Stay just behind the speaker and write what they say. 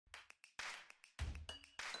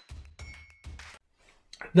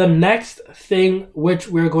The next thing which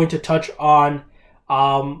we're going to touch on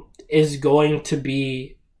is going to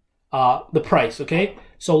be the price, okay?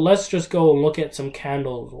 So let's just go and look at some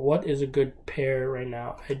candles. What is a good pair right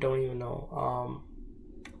now? I don't even know.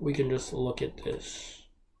 We can just look at this.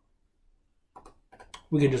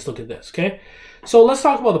 We can just look at this, okay? So let's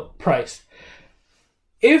talk about the price.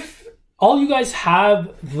 If all you guys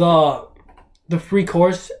have the free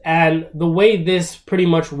course, and the way this pretty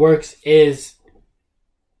much works is,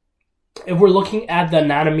 if we're looking at the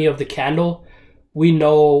anatomy of the candle, we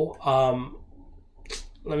know,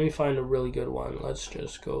 let me find a really good one. Let's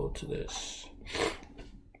just go to this.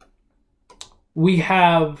 We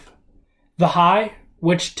have the high,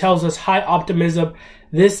 which tells us high optimism.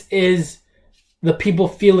 This is the people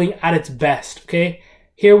feeling at its best, okay?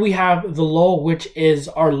 Here we have the low, which is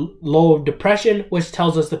our low of depression, which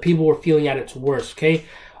tells us the people were feeling at its worst, okay?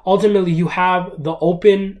 Ultimately, you have the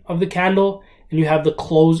open of the candle, and you have the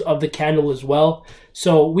close of the candle as well.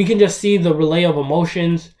 So we can just see the relay of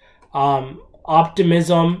emotions,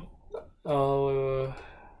 optimism. The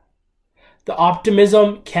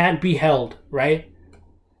optimism can't be held, right?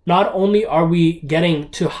 Not only are we getting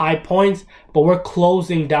to high points, but we're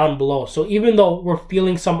closing down below. So even though we're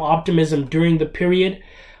feeling some optimism during the period,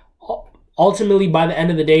 ultimately by the end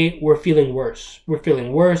of the day, we're feeling worse. We're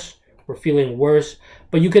feeling worse. We're feeling worse.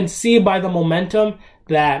 But you can see by the momentum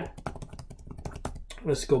that,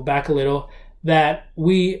 let's go back a little, that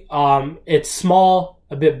it's small,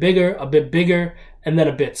 a bit bigger, and then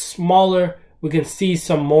a bit smaller. We can see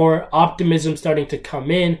some more optimism starting to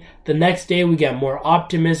come in. The next day we get more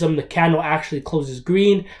optimism. The candle actually closes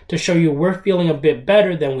green to show you we're feeling a bit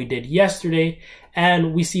better than we did yesterday.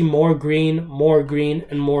 And we see more green, and more green,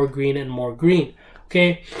 and more green.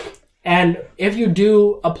 Okay. And if you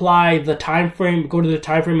do apply the time frame, go to the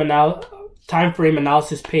time frame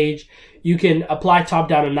analysis page, you can apply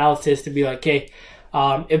top-down analysis to be like, okay,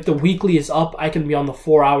 if the weekly is up, I can be on the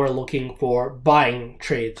 4-hour looking for buying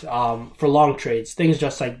trades, for long trades, things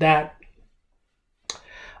just like that.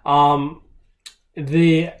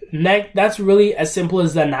 That's really as simple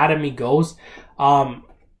as the anatomy goes.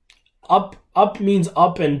 Up means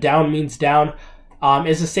up and down means down.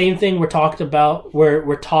 It's the same thing we're taught,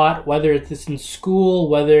 whether it's in school,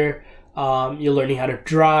 whether you're learning how to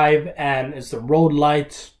drive, and it's the road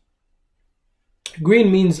lights.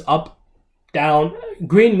 Green means up, down.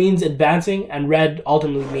 Green means advancing, and red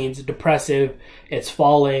ultimately means depressive. It's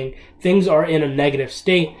falling. Things are in a negative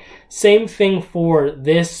state. Same thing for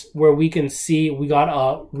this, where we can see we got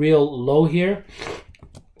a real low here.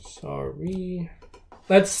 Sorry.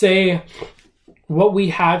 Let's say what we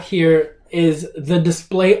have here is the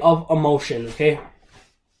display of emotion, okay?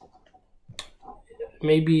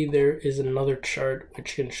 Maybe there is another chart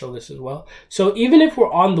which can show this as well. So even if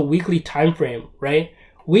we're on the weekly time frame, right,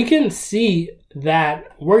 we can see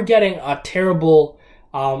that we're getting a terrible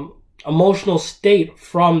emotional state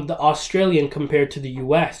from the Australian compared to the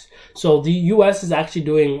US. So the US is actually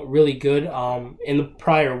doing really good in the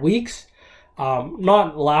prior weeks.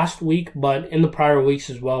 Not last week, but in the prior weeks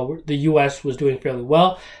as well, the US was doing fairly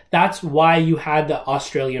well. That's why you had the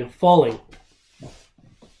Australian falling.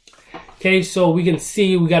 Okay, so we can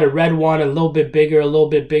see we got a red one, a little bit bigger, a little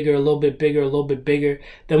bit bigger, a little bit bigger, a little bit bigger.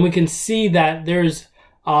 Then we can see that there's,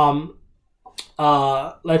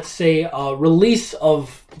 let's say, a release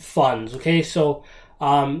of funds. Okay, so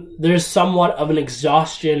there's somewhat of an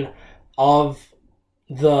exhaustion of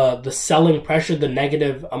the selling pressure, the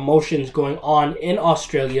negative emotions going on in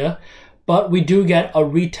Australia, but we do get a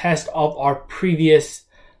retest of our previous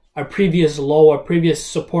low, our previous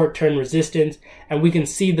support turn resistance, and we can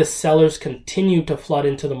see the sellers continue to flood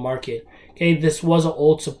into the market. Okay, this was an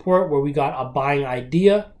old support where we got a buying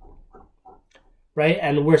idea, right?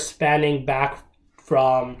 And we're spanning back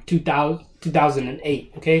from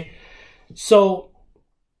 2008, okay? So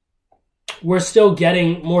we're still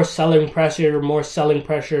getting more selling pressure, and we're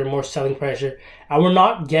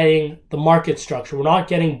not getting the market structure. We're not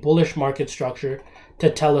getting bullish market structure to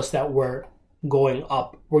tell us that we're going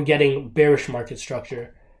up. We're getting bearish market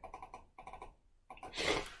structure,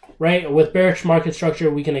 right? With bearish market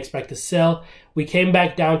structure, we can expect to sell. We came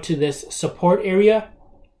back down to this support area,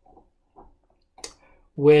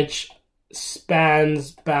 which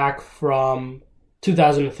spans back from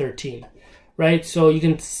 2013, right? So you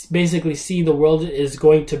can basically see the world is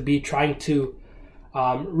going to be trying to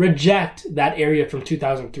reject that area from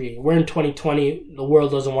 2003. We're in 2020. The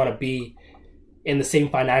world doesn't want to be in the same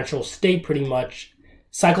financial state, pretty much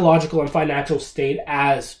psychological and financial state,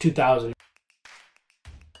 as 2000.